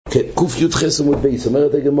כן, ק"י עמוד בייס,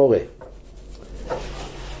 אומרת הגמורה.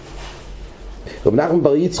 רב נחמן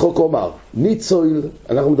בר יצחוק אומר, ניצול,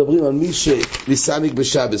 אנחנו מדברים על מי שניסניק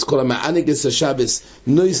בשבס, כל המענגס השבס,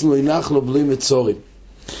 נויס לא ינח לו בלי מצורים.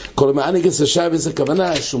 כל המענגס השבס,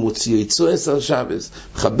 הכוונה שהוא מוציא יצועס על שבס,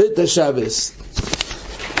 מכבד את השבס,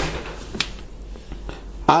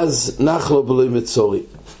 אז נח לו בלי מצורים.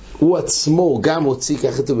 הוא עצמו גם הוציא,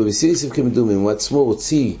 ככה כתוב במסיסיב כמדומים, הוא עצמו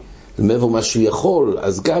הוציא למעבר מה שהוא יכול,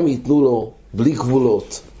 אז גם ייתנו לו בלי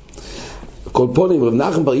גבולות. כל פונים, רב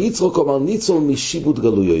נחמן בר יצחוק אומר, ניצול משיבוד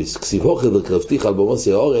גלויוס, כסיב הוכר וקרבתיך על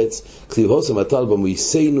במוסי האורץ, כסיב הוסם מטל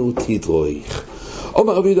במויסנו תתרויך.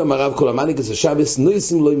 אומר רבי יהודה אמר רב, כל המנהיגס השבס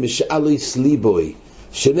נויסים לו משאלויס ליבוי,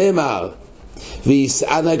 שנאמר,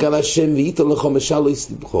 ויסענג על השם וייתן לך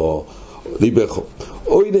משאלויס ליבכו.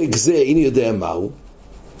 אוי נגזה, איני יודע מהו,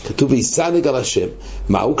 כתוב ויסענג על השם,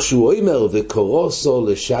 מהו כשהוא אומר וקורוסו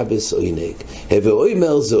לשבס אוינג,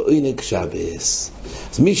 ואוימר זה אוינג שבס.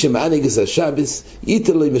 אז מי שמענג את השבס,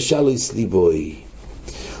 ייתן לו משאלויס ליבוי.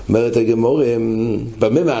 אומרת הגמורה,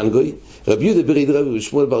 במה מענגוי? רבי יהודה ברי דרבי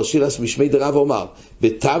ושמואל בר שילס משמי דרב אומר,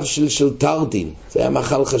 בתבשיל של טרדין, זה היה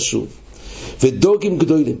מאכל חשוב, ודוגים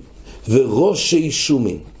גדולים, וראשי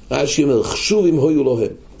שומים, רש"י אומר, חשובים היו להם,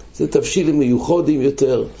 זה תבשילים מיוחדים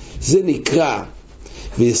יותר, זה נקרא,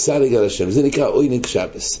 ויסענג על השם, זה נקרא אוינג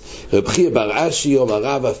שבס. רב חייא בר אשי אומר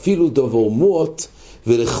רב, אפילו דובר מות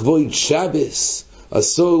ולכבוד שבס,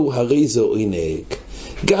 עשו הרי זה אוינג.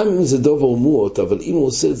 גם אם זה דובר מות, אבל אם הוא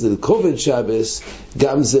עושה את זה לכובד שבס,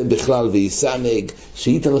 גם זה בכלל ויסענג,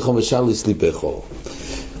 שייתן לך משאלויס ליבכו.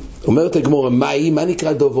 אומרת הגמורה, מה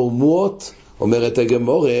נקרא דובר מות? אומרת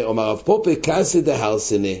הגמורה, אומר רב פופה, קסא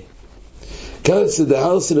דהרסנה. קסא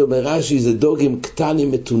דהרסנה, אומר רש"י, זה דוגים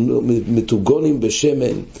קטנים מתוגונים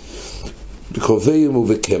בשמן, בקרובים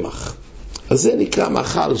ובקמח. אז זה נקרא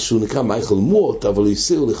מאכל שהוא נקרא מאכל מות, אבל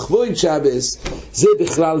יסיר לכבוד שבס, זה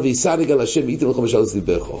בכלל ויסענג על השם וייתן לך משאלויס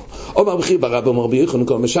ליבכו. אומר בכי ברב אומר רבי יוחנן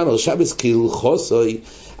כל משנה שבס כהלכוסוי,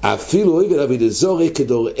 אפילו אוי ולעבוד זורי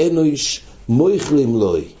כדור אנוש מויכלים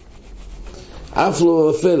לוי. אף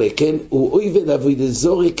לא אפלה, כן? הוא אוי ולעבוד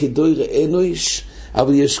זורי כדור אנוש,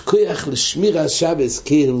 אבל יש כוח לשמיר השבס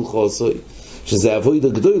כהלכוסוי, שזה עבודה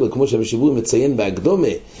גדולה, כמו שהמשבוע מציין בהקדומה,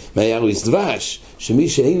 מהירוס דבש, שמי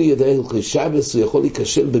שאין יודע הלכי שבס, הוא יכול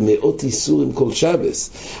להיכשל במאות איסורים כל שבס.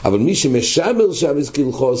 אבל מי שמשמר שבס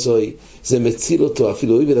כהלכוסוי, זה מציל אותו,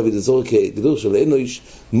 אפילו אוי ולעבוד זורי כגדור של אנוש,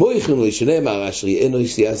 מויכם לו, שנאמר אשרי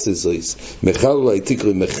אנוש יעשה זויס, מחל אלוהי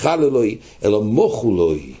תקרוי מחל אלוהי, אלא מוכו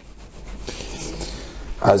אלוהי.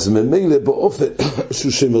 אז ממילא באופן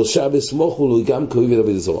שהוא שמר שבס מוכו לו גם כאוי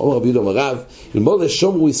ולעבוד זורי. אומר רבי יהודה אמר רב, אלמלא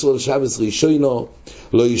שומרו ישראל שבס ראשונו,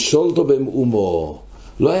 לא ישולטו במאומו.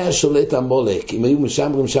 לא היה שולט המולק, אם היו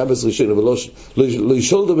משמרים שבס ראשונו, לא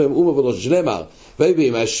ישולטו במאומו ולא שנאמר,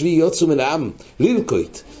 ויביאים השבי יוצאו מן העם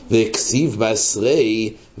ללקוט, והכסיב בעשרי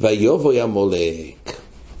ויבוא המולק.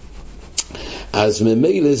 אז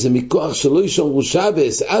ממילא זה מכוח שלא ישומרו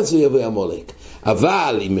שבס, אז הוא יבוא המולק.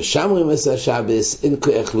 אבל אם משמרים את השבס, אין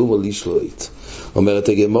כוח לאומו לשלוט. אומרת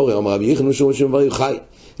הגמורה, אומר רבי יוחנן שום בר יוחאי,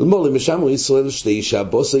 אלמלא משמרו ישראל שתי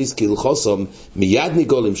שבוסויס כהלכוסם מיד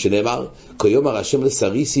ניגולים, שנאמר, כיאמר השם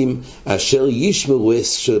לסריסים אשר ישמרו את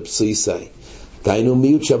שבסויסי. דהיינו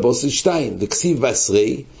מיעוט שבוסויס 2, וכסיב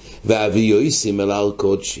בעשרי, ואבי יויסים אל הר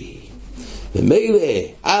קודשי. ומילא,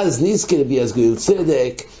 אז נזכר ביאז גואל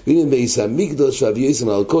צדק, והנה בייס המקדוש ואבי יויסים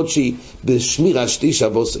אל הר קודשי, בשמירה שתי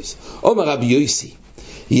שבוסויס. אומר רבי יויסי,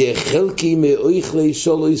 יחלקי מאויכלי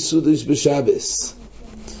שלוי סודש בשבס.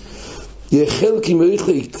 יחלקי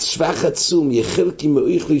מאויכלי, שבח עצום, יחלקי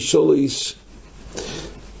מאויכלי שלוי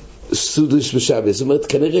סודש בשבס. זאת אומרת,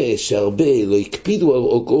 כנראה שהרבה לא הקפידו,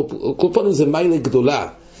 או כל פעם זה מיילה גדולה.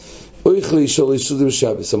 אויכלי שלוי סודש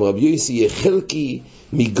בשבס. אמר רבי יויסי, יחלקי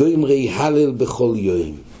מגוימרי הלל בכל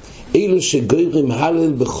יום. אלו שגוימרים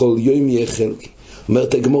הלל בכל יום יחלקי.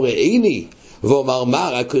 אומרת הגמורה, איני, ואומר מה,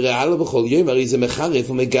 רק קורא הלל בכל יום, הרי זה מחרף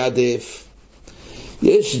ומגדף.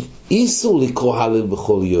 יש איסור לקרוא הלל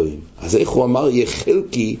בכל יום. אז איך הוא אמר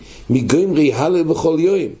יחלקי מגוימרי הלל בכל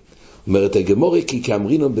יום? אומרת הגמורה, כי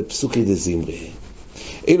כאמרינו בפסוקי דזמרי.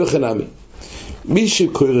 אין לכן עמי. מי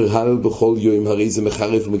שקורא הלל בכל יום, הרי זה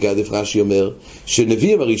מחרף ומגדף. רש"י אומר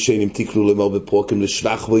שנביאים הראשונים תיקנו לאמור בפרוקים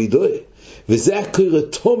לשבח וידוע, וזה הקורא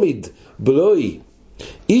תמיד בלוי.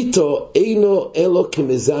 איתו אינו אלו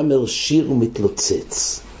כמזמר שיר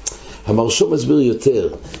ומתלוצץ. המרשום מסביר יותר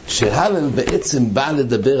שהלל בעצם בא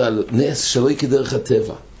לדבר על נס שלא כדרך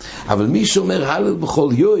הטבע, אבל מי שאומר הלל בכל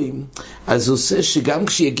יום, אז עושה שגם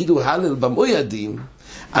כשיגידו הלל במועדים,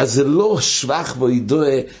 אז זה לא שבח וידוע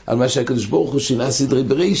על מה שהקדוש ברוך הוא שינה סדרי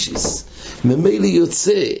בראשיס. ממילא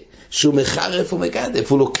יוצא שהוא מחרף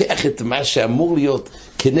ומגדף, הוא לוקח את מה שאמור להיות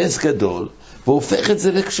כנס גדול והופך את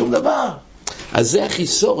זה לשום דבר. אז זה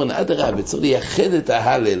החיסורון, אדרבה, צריך לייחד את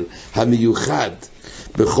ההלל המיוחד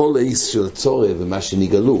בכל איס של צורה ומה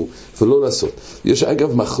שנגלו, ולא לעשות. יש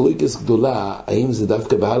אגב מחלוקת גדולה, האם זה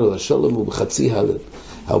דווקא בהלל השולם או בחצי הלל.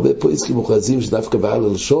 הרבה פועסקים מוכרזים שדווקא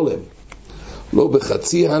בהלל השולם, לא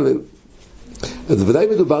בחצי הלל. אז ודאי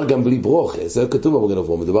מדובר גם בלי ברוכה, זה כתוב במגן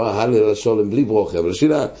אברהם, מדובר ההלל השולם בלי ברוכה, אבל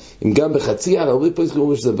השאלה, אם גם בחצי הלל, הרבה פועסקים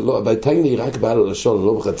אומרים שזה בטייני רק בהלל השולם,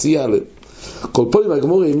 לא בחצי הלל. כל פעמים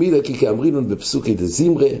הגמור העמידה כי כאמרינון בפסוקי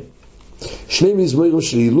דזמרה, שני מזמורים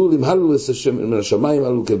של הילולים, הללו את השם מן השמיים,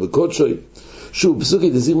 הללו כבקודשוי. שוב, פסוקי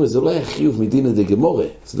דזמרה זה לא היה חיוב מדינא דגמורה,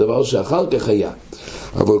 זה דבר שאחר כך היה.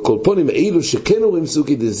 אבל כל פעמים אילו שכן אומרים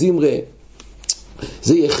פסוקי דזמרה,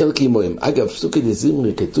 זה יהיה חלקי מוהם. אגב, פסוקי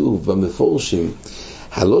דזמרה כתוב במפורשים,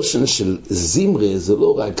 הלושן של זמרה זה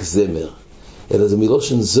לא רק זמר, אלא זה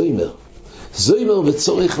מלושן זוימר. זוימר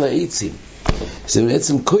וצורך לעצים. זה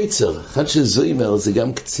בעצם קויצר, אחד של זוימר זה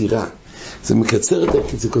גם קצירה.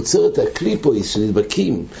 זה קוצר את הקליפויס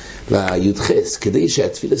שנדבקים ליודחס, כדי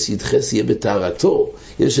שהתפילס יודחס יהיה בתארתו.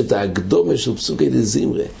 יש את ההקדומה של פסוקי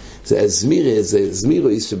דזמרה. זה הזמירה, זה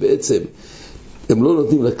זמירויס שבעצם הם לא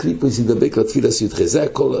נותנים לקליפויס לדבק לתפילס יודחס. זה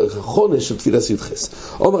הכל החונש של תפילס יודחס.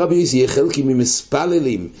 אומר רבי יוסי, יהיה חלקי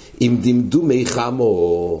ממספללים עם דמדומי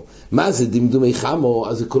חמו. מה זה דמדומי חמו?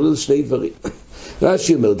 אז זה כולל שני דברים.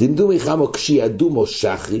 רש"י אומר, דמדומי חמו כשידומו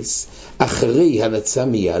שחריס, אחרי הנצה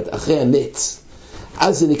מיד, אחרי הנץ,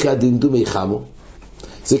 אז זה נקרא דמדומי חמו.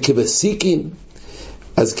 זה כבסיקין,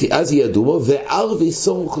 אז ידומו, וערבי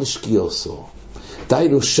סמוך לשקיוסו.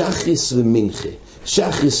 דהיינו שחריס ומנחה.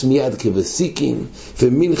 שחריס מיד כבסיקין,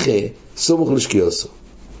 ומנחה סמוך לשקיוסו.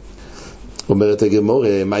 אומרת הגמור,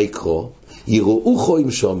 מה יקרו? יראוכו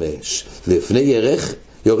עם שומש, לפני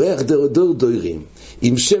יורח דור דוירים.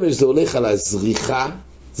 עם שמש זה הולך על הזריחה,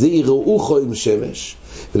 זה יראוכו עם שמש.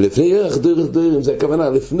 ולפני ירח דוירים, זה הכוונה,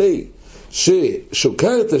 לפני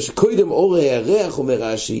ששוקרת, שקודם אור הירח, אומר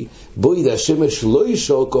רש"י, בו ידע השמש לא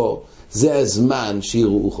ישוקו, זה הזמן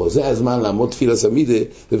שיראוכו, זה הזמן לעמוד תפילת עמידה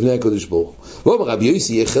לפני הקדוש ברוך הוא. ואומר רבי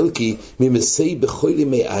יוסי, יהיה חלקי ממסי בכל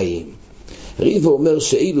ימי עין. ריבו אומר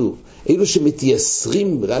שאילו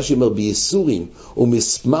שמתייסרים, רש"י אומר, בייסורים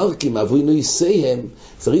ומסמרקים עבוי נויסיהם,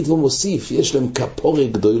 צריך ומוסיף, יש להם כפורה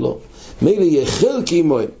גדולו. מילא יהיה חלקי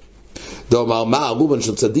עמהם. דאמר מה הרובן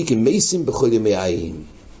של צדיקים מייסים בכל ימי עין.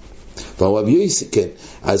 ואומר רבי יוסי, כן,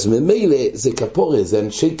 אז ממילא זה כפורה, זה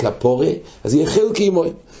אנשי כפורה, אז יהיה חלקי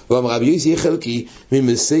עמהם. ואומר רבי יוסי, יהיה חלקי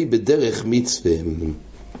ממסי בדרך מצווה.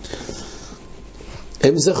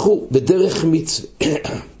 הם זכו בדרך מצווה.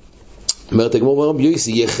 אומרת הגמור רבי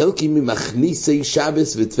יוסי, יהיה חלקי ממכניסי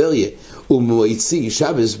שבס וטבריה ומועצי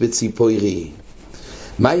שבס בציפורי.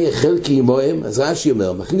 מה יהיה חלקי עמהם? אז רש"י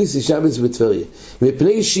אומר, מכניסי שבס וטבריה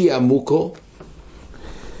מפני שיעמוקו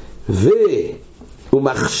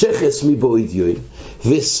ומחשכס מבועד יוין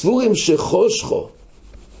וספורים שחושכו.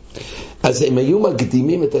 אז הם היו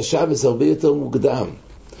מקדימים את השבס הרבה יותר מוקדם.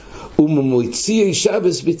 וממועצי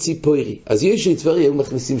שבס בציפורי. אז יש שטבריה היו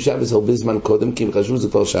מכניסים שבס הרבה זמן קודם, כי הם חשבו זה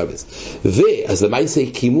כבר שבס. אז למה יעשה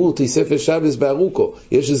קימו תוספת שבס בארוכו?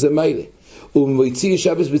 יש איזה מיילה. וממועצי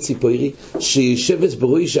שבס בציפורי, שישבס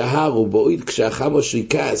בראש ההר ובועד כשהחמו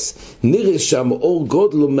שריקס, נראה שם אור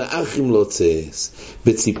גודל ומאחים לא צס.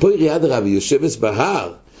 בציפורי אדרבה יושבס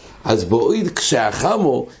בהר, אז בועד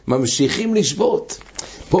כשהחמו ממשיכים לשבות.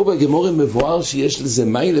 פה בגמורה מבואר שיש לזה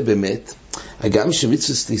מיילה באמת, גם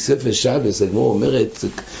שמצווה תוספת שבס, הגמורה אומרת,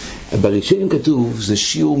 בראשונים כתוב, זה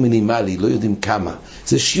שיעור מינימלי, לא יודעים כמה.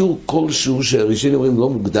 זה שיעור כלשהו שהראשונים אומרים לא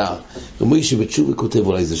מוגדר. רמוי שבתשובה כותב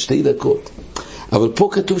אולי זה 2 דקות. אבל פה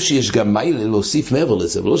כתוב שיש גם מיילה להוסיף מעבר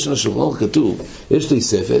לזה, ולא שנשלחנו כתוב, יש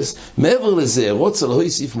תוספת, מעבר לזה, רוצה לא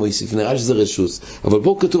יוסיף מויסיף, נראה שזה רשוס. אבל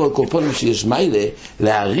פה כתוב על כל פעם שיש מיילה,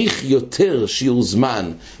 להאריך יותר שיעור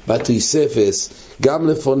זמן בתוספת, גם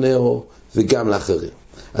לפונהו וגם לאחרים.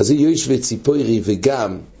 אז זה יויש וציפורי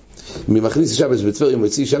וגם ממכניס שבס בטבריה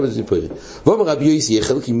ומוציא שבס בציפורי. ואומר רבי יוסי, יהיה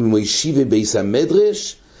חלקי ממוישיבי בייס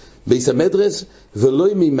המדרש ולא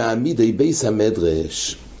ממעמידי בייס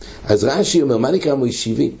המדרש. אז רש"י אומר, מה נקרא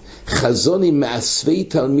מוישיבים? חזונים מאספי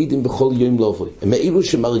תלמידים בכל יום לבוא. הם אלו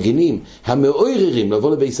שמארגנים, המאויררים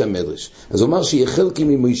לבוא לבייס המדרש. אז הוא אומר שיהיה חלקי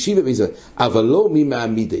ממוישיבי בייס המדרש, אבל לא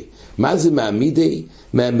ממעמידי. מה זה מעמידי?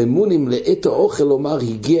 מהממונים לעת האוכל לומר,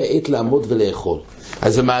 הגיע עת לעמוד ולאכול.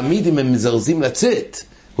 אז המעמידים הם מזרזים לצאת.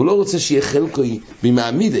 הוא לא רוצה שיהיה חלקי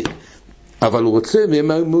ממעמידי, אבל הוא רוצה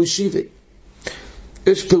ממוישיבי.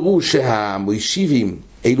 יש פירוש שהמוישיבים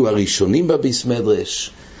אלו הראשונים בביס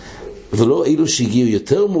מדרש, ולא אלו שהגיעו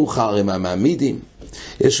יותר מאוחר הם המעמידים.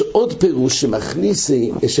 יש עוד פירוש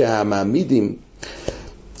שמכניסים שהמעמידים,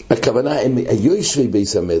 הכוונה הם היושבי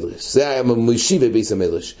ביס המדרש, זה המוישיבי ביס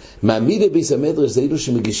המדרש. מעמידי ביס המדרש זה אלו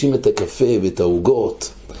שמגישים את הקפה ואת העוגות,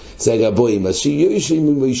 זה הגבויים, אז שיושבי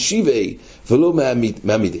ממוישיבי ולא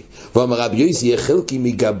מעמידי. ואמר רבי יוסי, יהיה חלקי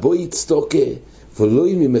מגבוי צדוקה ולא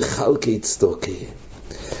ממחלקי צדוקה.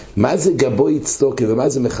 מה זה גבוי צדוקה ומה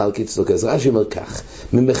זה מחלקי צדוקה? אז רש"י אומר כך,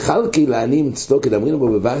 ממחלקי לעניים צדוקה, דאמרינו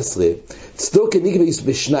בו ב-14, צדוקה נקבעת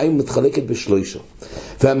בשניים מתחלקת בשלושה,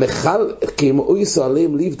 והמחלקים אויסו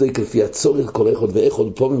עליהם לבדוק לפי הצורך כל אחד ואחד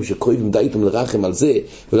פעמים שקרובים דייתם לרחם על זה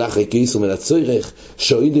ולאחרי כיסו מן הצורך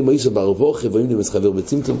שאוידים אויסו ברבוכה ואוידים מסחבר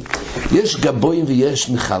בצמצום. יש גבויים ויש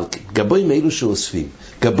מחלקים. גבויים אלו שאוספים,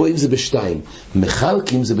 גבויים זה בשתיים,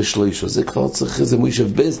 מחלקים זה בשלושה. זה כבר צריך איזה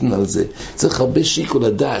מוישב בזן על זה, צריך הרבה שיקול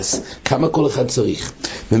הדס כמה כל אחד צריך.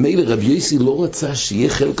 ממילא רבי יוסי לא רצה שיהיה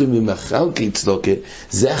חלקים ממחלקי צדוקה,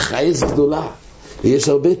 זה החייס גדולה, ויש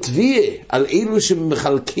הרבה תביעה על אלו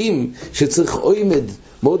שמחלקים שצריך עומד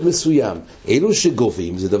מאוד מסוים. אלו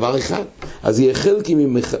שגובים זה דבר אחד, אז יהיה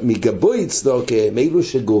חלקים מגבוי צדוקה מאלו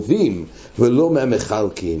שגובים ולא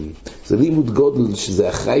מהמחלקים. זה לימוד גודל שזה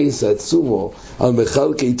החייס העצומו על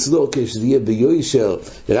מחלקי צדוקה, שזה יהיה ביושר.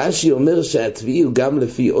 רש"י אומר שהתביעה הוא גם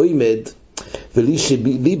לפי עומד,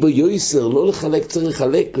 ולי ביושר לא לחלק, צריך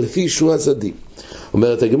לחלק לפי שוע צדיק.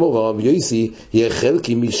 אומרת הגמור, רבי יוסי, יהיה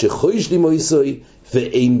חלקים מי שחויש לי מויסוי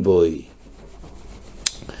ואין בוי.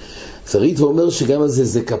 שרית ואומר שגם הזה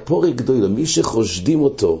זה כפורי גדול, מי שחושדים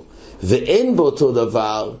אותו ואין בו אותו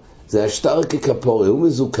דבר, זה השטר ככפורי, הוא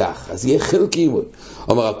מזוכח, אז יהיה חלקים.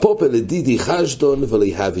 אומר הפופל לדידי חשדון ולא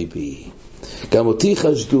יהבי בי, גם אותי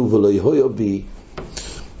חשדו ולא יהיו בי,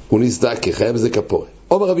 הוא נסדק חייב זה כפורי.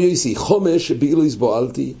 אומר רבי יוסי, חומש באילו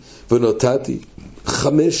הסבועלתי ונותתי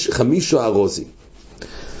חמישו ארוזים.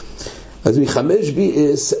 אז מחמש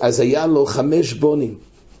ביס, אז היה לו 5 בונים.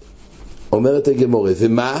 אומרת הגמורה,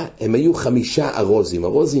 ומה? הם היו 5 ארוזים.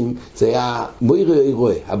 ארוזים זה היה מוירי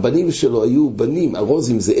רואה. הבנים שלו היו בנים,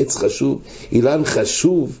 ארוזים זה עץ חשוב, אילן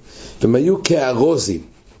חשוב, והם היו כארוזים.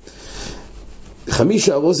 5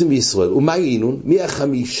 ארוזים בישראל. ומה היינו? מי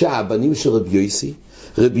 5 הבנים של רבי יוסי?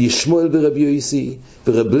 רבי ישמואל ברבי יוסי,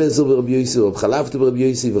 ורב לזר ברבי יוסי, ורב חלפתא ברבי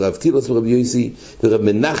יוסי, ורב תילוס ברבי יוסי, ורב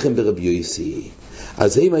מנחם ברבי יוסי.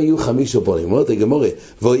 אז הם היו 5 בונים. אומרת הגמורה,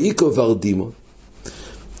 ואיקו ורדימו.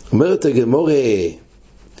 אומרת הגמורה,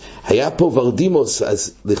 היה פה ורדימוס,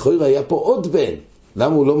 אז לכאורה היה פה עוד בן.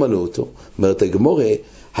 למה הוא לא מנעו אותו? אומרת הגמורה,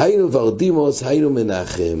 היינו ורדימוס, היינו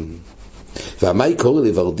מנחם. והמאי קורא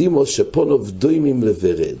לוורדימוס שפונוב דוימים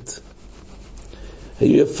לוורד.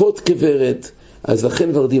 היו יפות כוורד, אז לכן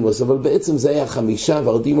ורדימוס, אבל בעצם זה היה 5,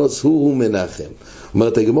 ורדימוס הוא מנחם.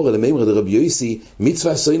 אומרת הגמורה, למאמר דרבי יוסי,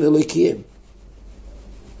 מצווה סוינר לא קיים.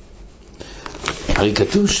 הרי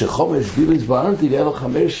כתוב שחומש בילס בעלתי היה לו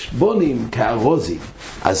 5 בונים כארוזים,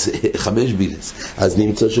 אז 5 בילס, אז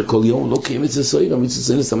נמצא שכל יום לא קיים את זה סוינר, מצווה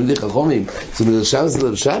סוינר סתמיד לחכמים, זאת אומרת שבס זה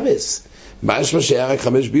לשבס, משמע שהיה רק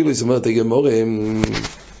 5 בילס. אומרת הגמורה,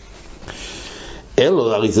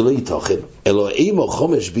 אלו, הרי זה לא יתוכן, אלו אימו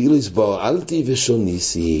 5 בילס בעלתי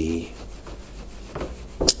ושוניסי.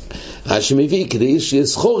 רש"י מביא כדי שיהיה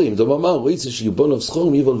סחורים, דומה מה, הוא רוצה שיהיו בונוב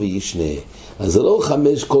סחורים יבול וישנה, אז זה לא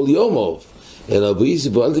 5 כל יומוב, אלא בויסי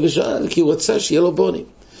בועלתי ושוניסי, כי הוא רצה שיהיה לו בונים.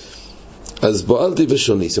 אז בועלתי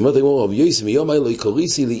ושוניסי. אומרת הגמרא, רבי יוסי מיום היה לא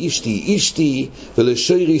יקוריסי לאשתי אשתי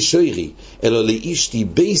ולשוירי שוירי, אלא לאשתי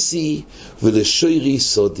בייסי ולשוירי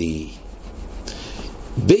סודי.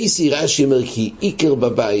 בייסי רש"י אומר כי עיקר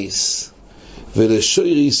בבייס,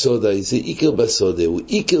 ולשוירי סודי זה עיקר בסודה, הוא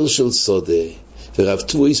עיקר של סודה, ורב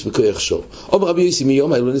טבויס בכוח שור. אומר רבי יוסי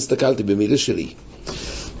מיום היה לא נסתכלתי במילה שלי,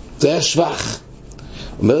 זה היה שבח.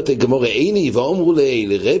 אומרת הגמרא, איני ואומרו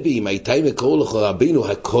לרבי, אם הייתה מקראו לך רבינו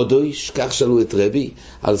הקודש, כך שאלו את רבי,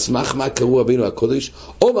 על סמך מה קראו רבינו הקודש?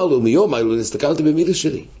 אומר לו מיום היה לא נסתכלתי במילה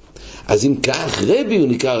שלי. אז אם כך רבי הוא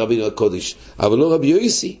נקרא רבינו הקודש, אבל לא רבי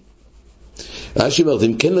יוסי. רש"י אומר,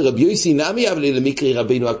 אם כן לרבי יוסי נמי אבל למקרי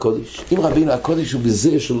רבינו הקודש. אם רבינו הקודש הוא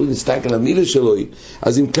בזה שלא נסתכל על המילה שלו,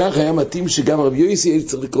 אז אם כך היה מתאים שגם רבי יוסי היה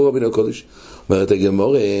צריך לקרוא רבינו הקודש. אומרת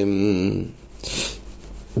הגמרא,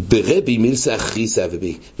 ברבי מילסה אחריסה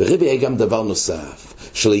וברבי היה גם דבר נוסף,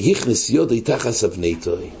 שלא יכנס יודי תחס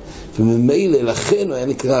אבניתוי, וממילא לכן הוא היה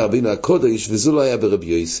נקרא רבינו הקודש, וזו לא היה ברבי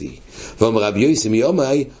יוסי. ואומר רבי יוסי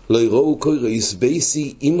מיומי לא יראו קוירייס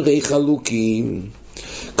בייסי אמרי חלוקים.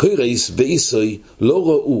 קוירייס בייסי לא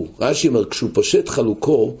ראו, רש"י אומר כשהוא פושט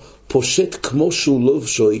חלוקו, פושט כמו שהוא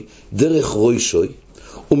לובשוי דרך רוישוי,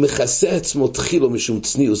 הוא מכסה עצמו תחילו משום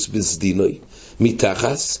צניוס בסדינוי,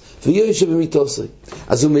 מתחס, ויושב במיתוסוי.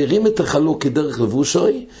 אז הוא מרים את החלוק כדרך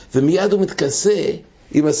לבושוי, ומיד הוא מתכסה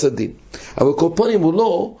עם הסדין. אבל כל פנים הוא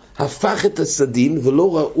לא הפך את הסדין,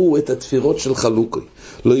 ולא ראו את התפירות של חלוקוי.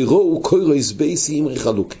 לא יראו קוירו יסבייסי אמרי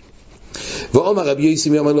חלוקי. ואומר רבי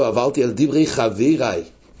יוסי אומר לו, עברתי על דברי חבריי.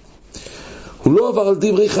 הוא לא עבר על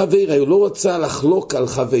דברי חבריי, הוא לא רצה לחלוק על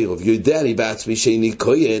חבריו. יודע אני בעצמי שאיני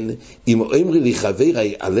כהן, אם אומרי לי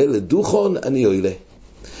חבריי עלה לדוכון, אני עולה.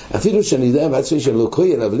 אפילו שאני יודע בעצמי שאני לא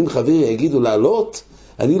כהן, אבל אם חברי יגידו לעלות,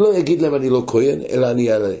 אני לא אגיד להם אני לא כהן, אלא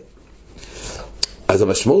אני אעלה. אז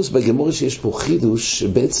המשמעות בגמור שיש פה חידוש,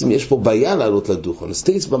 שבעצם יש פה בעיה לעלות לדוכון.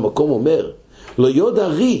 סטייס במקום אומר, לא יודע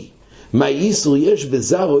רי, מה איסור יש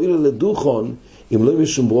בזר או אילה לדוכון, אם לא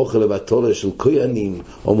משום ברוכה לבטולה של כהנים,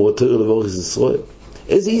 או מורתר לבורך ישראל.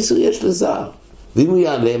 איזה איסור יש לזר? ואם הוא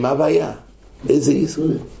יעלה, מה הבעיה? איזה איסור?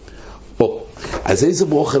 אז איזה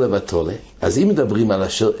ברוכה לבטולה? אז אם מדברים על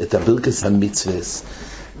את הברכס המצווס,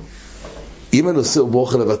 אם הנושא הוא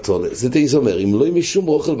ברוכה לבטולה, זה תאיז אומר, אם לא משום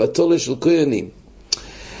ברוכה לבטולה של כהנים,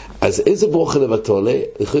 אז איזה ברוכה לבטולה?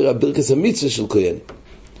 לכן הברכס המצווס של כהנים.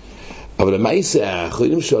 אבל למה יישא?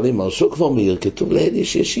 האחרונים שואלים, מרשו כבר מאיר, כתוב להדי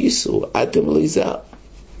שיש איסור, אתם לא יזהר.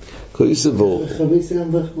 כל איסור בו. חבי סיים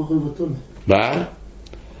מברך ברוכה לבטולה. מה?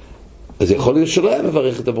 אז יכול להיות שלא היה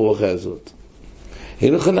מברך את הברוכה הזאת.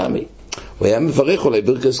 אין לך נמי. הוא היה מברך אולי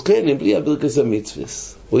ברכס כהנים, בלי הברכס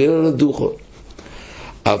המצווס. הוא יהיה לו לדוכון.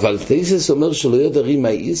 אבל תאיסס אומר שלא יודעים מה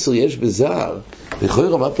איסור יש בזהר.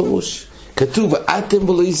 לכאורה, מה פירוש? כתוב, אתם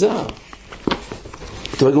לא יזהר.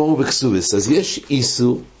 כתוב הגמרא בכסובס. אז יש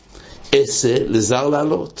איסור, עשה לזר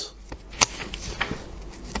לעלות.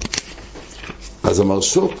 אז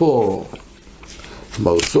המרשו פה,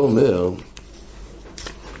 המרשו אומר,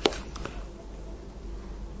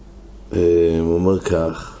 הוא אומר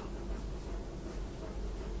כך,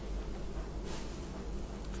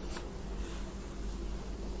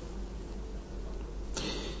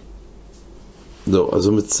 לא, אז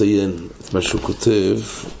הוא מציין את מה שהוא כותב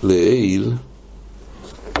לעיל,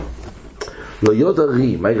 לא יודע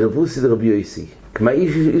רי, מה ירבוסי לרבי יוסי,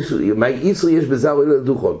 מה איסור יש בזר או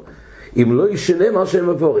לדוכון, אם לא ישנה מה שהם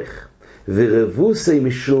מבורך, ורבוסי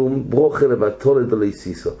משום ברוכה לבטולה דלי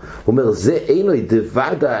סיסו. הוא אומר, זה אינו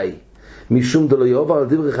דוודאי, משום דלו יעבר על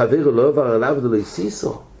דברי חברו, לא יעבר עליו דלי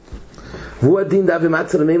סיסו. והוא הדין דה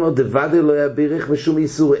ומצא למימר, דוודאי לא יבירך משום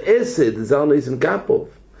איסור אסד, זר נויסן קפוב,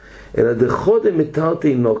 אלא דחודם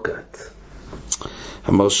מתרתי נוקת.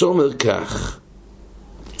 המרשו אומר כך,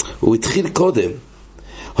 הוא התחיל קודם,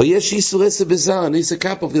 יש איסור עשה בזר, נויסן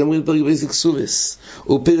קפוב, כדאמרים פרק בעסק סורס,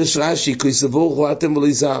 הוא פירש רש"י, כי סבור רואתם ולא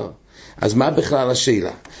יזר. אז מה בכלל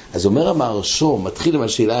השאלה? אז אומר המרשו, מתחיל עם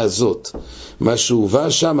השאלה הזאת, מה שהובא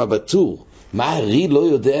שם בטור, מה הרי לא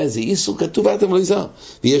יודע איזה איסור כתוב ואתם לא יזהר.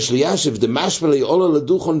 ויש לי ישב דמשמלי עולה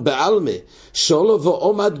לדוכון בעלמה, שעולה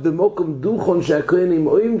ועומד במוקם דוכון שהכהנים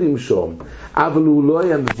עומדים שם, אבל הוא לא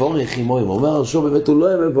היה מבורך עם מוים. אומר הרשו באמת הוא לא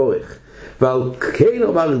היה מבורך. ועל כן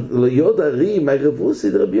אומר ליודע רי מה רבוסי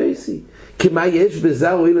דרבי יוסי, כי מה יש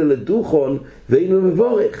בזר עולה לדוכון ואינו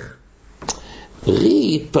מבורך.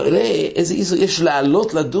 רי, פרא, איזה איסור יש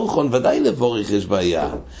לעלות לדוכון, ודאי לבורך יש בעיה,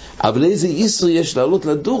 אבל איזה איסור יש לעלות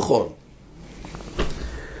לדוכון?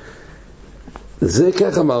 זה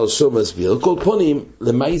ככה מרשו מסביר. כל פונים,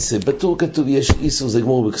 למעשה, בטור כתוב יש איסור, זה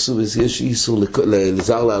גמור בכסובס, יש איסור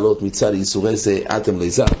לזר לעלות מצד איסור עשה, אתם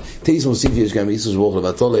לזר. תאיס מוסיף, יש גם איסור שבורך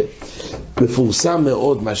לבטולה. מפורסם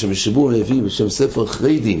מאוד מה שמשבוע מביא בשם ספר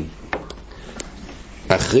חרדים.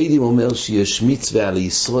 החרדים אומר שיש מצווה על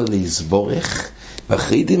ישראל להסבורך,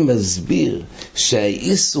 והחרדים מסביר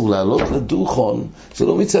שהאיסור לעלות לדוכון זה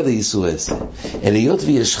לא מצד האיסור עשה, אלא היות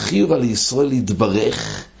ויש חיוב על ישראל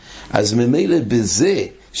להתברך, אז ממילא בזה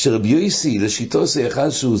שרבי יוסי לשיטו זה אחד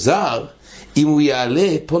שהוא זר, אם הוא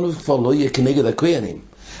יעלה פונו כבר לא יהיה כנגד הכהנים,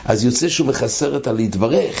 אז יוצא שהוא מחסרת על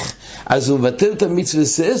להתברך, אז הוא מבטל את המצווה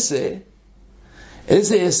עשה.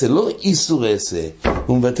 איזה עשה? לא איסור עשה,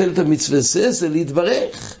 הוא מבטל את המצווה עשה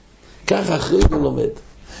להתברך. ככה החרדים לומד.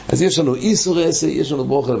 אז יש לנו איסור עשה, יש לנו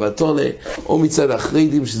ברוכה לבטולה, או מצד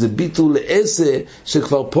החרדים שזה ביטול לעשה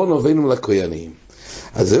שכבר פונו הבאנו לכהנים.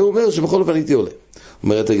 אז זה אומר שבכל אופן הייתי עולה.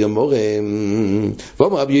 אומרת הגמרא,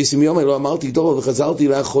 ואומר רבי יוסי מיומא, לא אמרתי דובר וחזרתי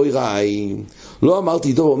לאחוריי. לא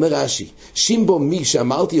אמרתי דובר, אומר רש"י, שימבו מי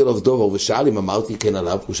שאמרתי עליו דובר ושאל אם אמרתי כן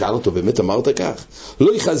עליו, הוא שאל אותו, באמת אמרת כך?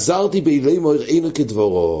 לא חזרתי באילי מויר אינו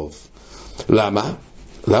כדבורוב. למה?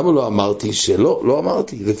 למה לא אמרתי שלא? לא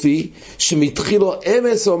אמרתי, לפי שמתחילו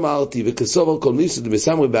אמס אמרתי, וכסובר כל מיסד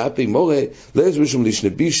מסמרי באפי מורה, לא יש משום לשנה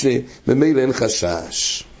בישנה, ממילא אין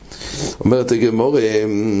חשש. אומרת הגמרא,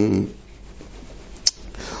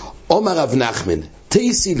 אומר רב נחמן,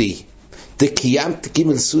 תעשי לי, דקיימת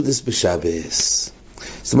ג' סודס בשבס.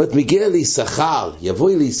 זאת אומרת, מגיע לי שכר,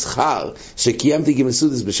 יבואי לי שכר שקיימתי ג'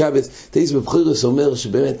 סודס בשבס. תעש בבחירוס אומר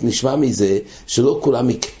שבאמת נשמע מזה שלא כולם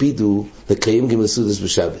הקפידו לקיים ג' סודס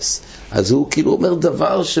בשבס. אז הוא כאילו אומר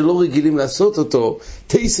דבר שלא רגילים לעשות אותו.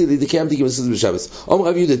 תעשי לי, דקיימתי ג' סודס בשבס. אומר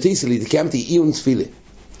רב יהודה, תעשי לי, דקיימתי עיון תפילה.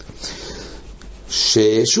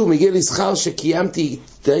 ששוב מגיע לי שכר שקיימתי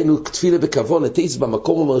תפילה בכוונה. תייס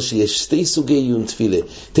במקור אומר שיש שתי סוגי עיון תפילה.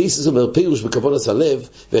 תייס אומר פירוש בכוונה הלב,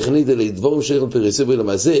 והכניד אלי דבורים שייכים פרסי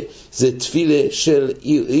ואילמה זה תפילה של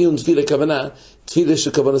עיון תפילה כוונה, תפילה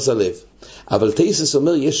של כוונה הלב. אבל תייס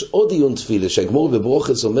אומר יש עוד עיון תפילה שהגמור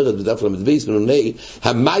בברוכס אומרת בדף למד בייס בנוני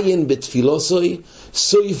המיין בתפילוסוי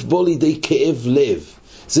סויף בו לידי כאב לב.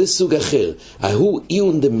 זה סוג אחר. ההוא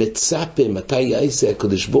עיון דמצפה מתי יעשה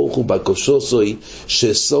הקדוש ברוך הוא בקושוסוי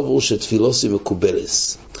שסוברו שתפילוסי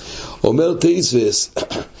מקובלס. אומר תייסבס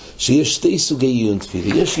שיש שתי סוגי עיון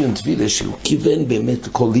תפילה. יש עיון תפילה שהוא כיוון באמת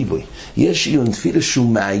כל ליבוי. יש עיון תפילה שהוא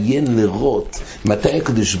מעיין לראות מתי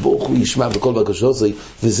הקדוש ברוך הוא ישמע בכל בקושוסוי,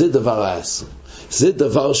 וזה דבר העשו. זה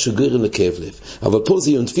דבר שגרם לכאב לב. אבל פה זה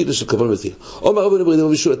עיון תפילה של כוון בתפילה. אומר רבי נברי דבר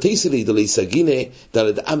משול תייסי לי דלי סגינה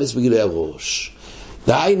דלת אמס בגילי הראש.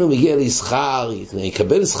 דהיינו מגיע לי שכר,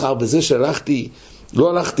 יקבל שכר בזה לא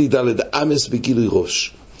הלכתי דלת אמס בגילוי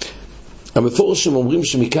ראש. המפורשים אומרים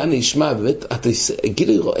שמכאן נשמע, באמת,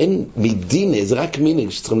 גילוי ראש, אין מדינה, זה רק מינג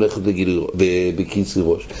שצריכים ללכת בכיסוי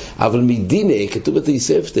ראש. אבל מדינה, כתוב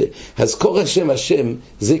בתוספתא, אז קורא השם,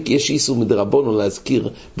 זה יש איסור מדרבנו להזכיר,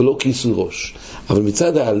 בלא כיסוי ראש. אבל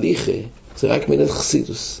מצד ההליכה, זה רק מינג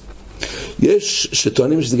חסידוס. יש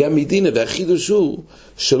שטוענים שזה גם מדינה, והחידוש הוא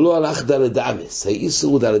שלא הלך דלת אמס.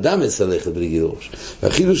 האיסור הוא דלת אמס ללכת בגילוי ראש.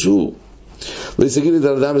 והחידוש הוא לא יסגיר לי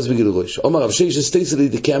דלת אמס בגילוי ראש. אומר רב שיש סטייסה לי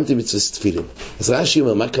דקיימתי מצוות תפילין. אז רש"י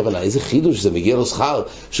אומר, מה הכוונה? איזה חידוש זה מגיע לו שכר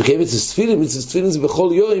שקיים מצוות תפילין? מצוות תפילין זה בכל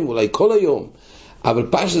יום, אולי כל היום, אבל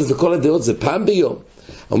פשט לכל הדעות זה פעם ביום.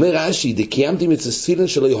 אומר רש"י, דקיימתי מצוות תפילין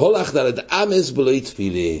שלא יהולך דלת אמס בלא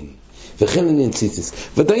תפילין. וכן עניין ציציס.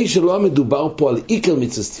 ודאי שלא מדובר פה על עיקר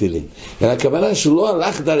מצוות תפילין, אלא הכוונה שלא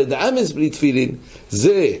הלך דלת אמס בלי תפילין,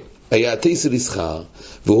 זה היה תייסה לי שכר,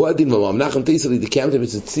 והוא הדין בממנחם תייסה לי דקיימתי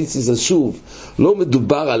מצוות ציציס. אז שוב, לא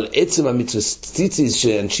מדובר על עצם המצוות ציציס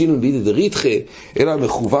שאנשינו בידי דריתחה, אלא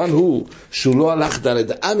המכוון הוא שהוא לא הלך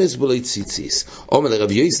דלת אמס בלי ציציס. אומר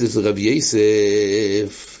לרב יוסף,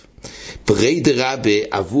 פרי דרבה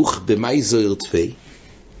אבוך במאי זוהר תפי.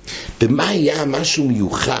 במה היה משהו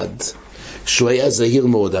מיוחד שהוא היה זהיר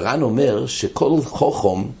מאוד? הר"ן אומר שכל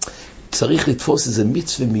חוכם צריך לתפוס איזה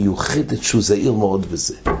מצווה מיוחדת שהוא זהיר מאוד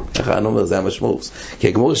בזה. הר"ן אומר, זה המשמעות. כי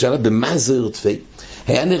הגמרא שאלה במה זהיר תפי,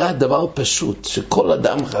 היה נראה דבר פשוט, שכל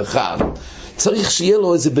אדם חכם צריך שיהיה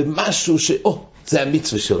לו איזה במשהו זה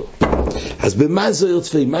המצווה שלו. אז במה זוהר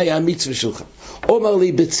תפי, מה היה המצווה שלך? אומר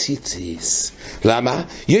לי בציציס. למה?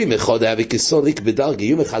 יום אחד היה וכסוליק בדרגה,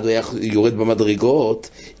 יום אחד הוא היה יורד במדרגות,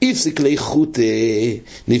 הפסיק לי חוט,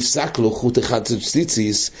 נפסק לו חוט אחד של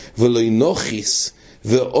ציציס, ולא נוכיס,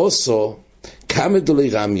 ועושו כמה דולי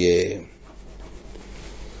רמיה.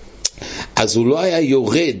 אז הוא לא היה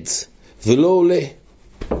יורד ולא עולה,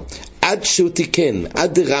 עד שהוא תיקן,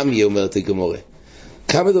 עד רמיה, אומרת הגמרא.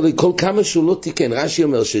 כל כמה שהוא לא תיקן, רש"י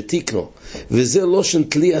אומר שתיקנו, וזה לא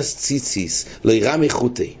שנטליאס ציציס, לא ירמי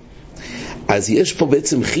חוטי. אז יש פה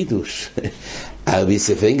בעצם חידוש. רבי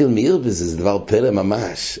יוסף אנגל מאיר בזה, זה דבר פלא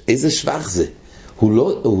ממש. איזה שבח זה.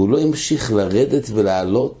 הוא לא המשיך לרדת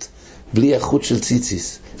ולעלות בלי החוט של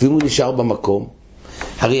ציציס. ואם הוא נשאר במקום,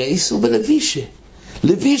 הרי האיסור בלווישה.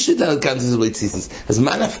 לווישה דלקן זה לא ציציס. אז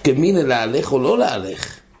מה נפקא מינה להלך או לא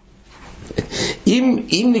להלך?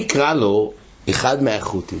 אם נקרא לו אחד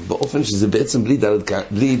מהחוטים, באופן שזה בעצם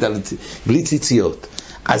בלי ציציות,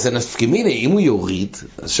 אז הנפקא מינה, אם הוא יוריד,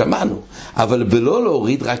 אז שמענו. אבל בלא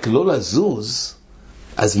להוריד, רק לא לזוז,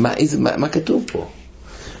 אז מה כתוב פה?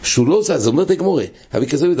 שהוא לא זז, זאת אומרת הגמרא, אבל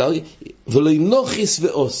כזה בדרגה, ולא נוכיס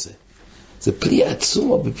ועושה. זה פלי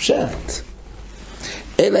עצום בפשט.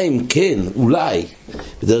 אלא אם כן, אולי,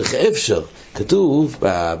 בדרך אפשר, כתוב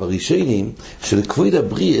בראשונים, שלכבוד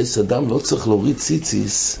הבריאס, אדם לא צריך להוריד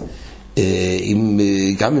ציציס,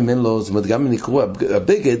 גם אם אין לו, זאת אומרת, גם אם נקראו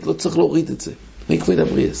הבגד, לא צריך להוריד את זה. מכבוד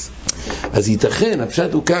הבריאס. אז ייתכן,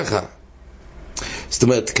 הפשט הוא ככה. זאת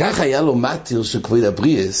אומרת, ככה היה לו מתיר של כבוד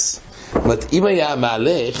הבריאס. זאת אומרת, אם היה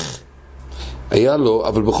המהלך, היה לו,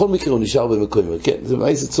 אבל בכל מקרה הוא נשאר במקום. כן, זה מה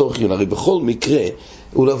איזה צורך יון, הרי בכל מקרה,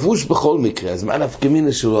 הוא לבוש בכל מקרה, אז מה נפקא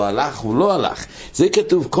מינה שלא הלך, הוא לא הלך. זה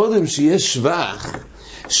כתוב קודם שיש שבח,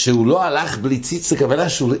 שהוא לא הלך בלי ציץ, הכוונה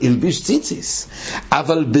שהוא הלביש ציציס,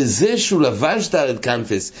 אבל בזה שהוא לבש דארד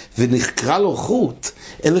כנפס ונחקרה לו חוט,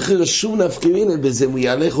 אין לך שום נפקמינה בזה אם הוא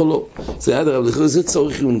יהלך או לא. זה אדרבה, זה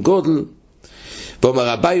צורך עיון גודל.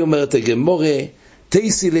 ואומר אביי, אומרת הגמורה,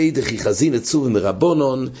 תייסי לי דכי חזין עצוב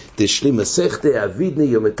מרבונון, תשלים מסכתה אבידני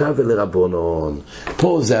יומתה ולרבונון.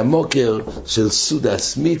 פה זה המוקר של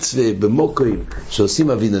סודס מצווה במוקרים שעושים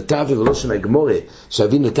אבינתה ולא של הגמורה,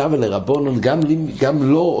 שאבינתה ולרבונון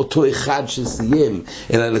גם לא אותו אחד שסיים,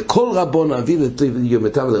 אלא לכל רבונון אבינתה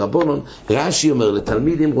יומתה ולרבונון. רש"י אומר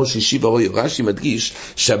לתלמידים ראש ישיבה רואי, רש"י מדגיש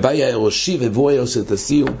שהבעיה היה ראשי והוא היה עושה את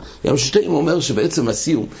הסיום. ים שתיים אומר שבעצם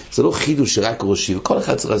הסיום זה לא חידוש שרק ראשי, וכל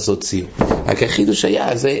אחד צריך לעשות סיום. רק החידוש היה,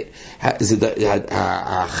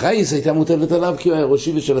 האחרייס הייתה מוטלת עליו כי הוא היה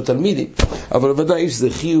ראשי ושל התלמידים, אבל ודאי שזה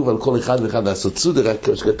חיוב על כל אחד ואחד לעשות סודר, רק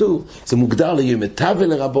כמו שכתוב, זה מוגדר ליומתה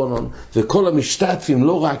ולרבונון, וכל המשתתפים,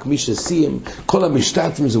 לא רק מי שסיים, כל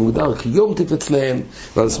המשתתפים זה מוגדר כיום טיפ אצלהם,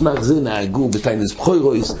 ועל סמך זה נהגו בתיינס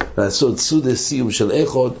בחוירויס לעשות סודר סיום של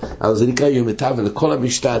איכות, אבל זה נקרא יומתה ולכל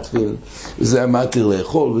המשתתפים, זה המתיר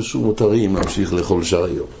לאכול ושום מותרים להמשיך לאכול שאר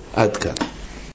היום. עד כאן.